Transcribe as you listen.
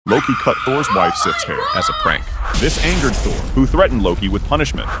Loki cut Thor's wife Sif's hair as a prank. This angered Thor, who threatened Loki with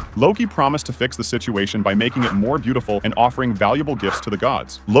punishment. Loki promised to fix the situation by making it more beautiful and offering valuable gifts to the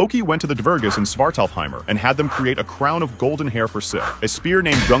gods. Loki went to the Dvergas in Svartalfheimr and had them create a crown of golden hair for Sif, a spear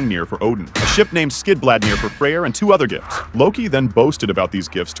named Gungnir for Odin, a ship named Skidbladnir for Freyr, and 2 other gifts. Loki then boasted about these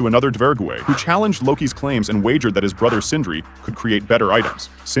gifts to another Dvergwe, who challenged Loki's claims and wagered that his brother Sindri could create better items.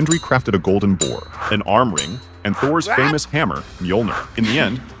 Sindri crafted a golden boar, an arm ring, and Thor's famous hammer, Mjolnir. In the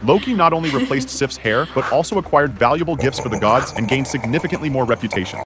end, Loki not only replaced Sif's hair, but also acquired valuable gifts for the gods and gained significantly more reputation.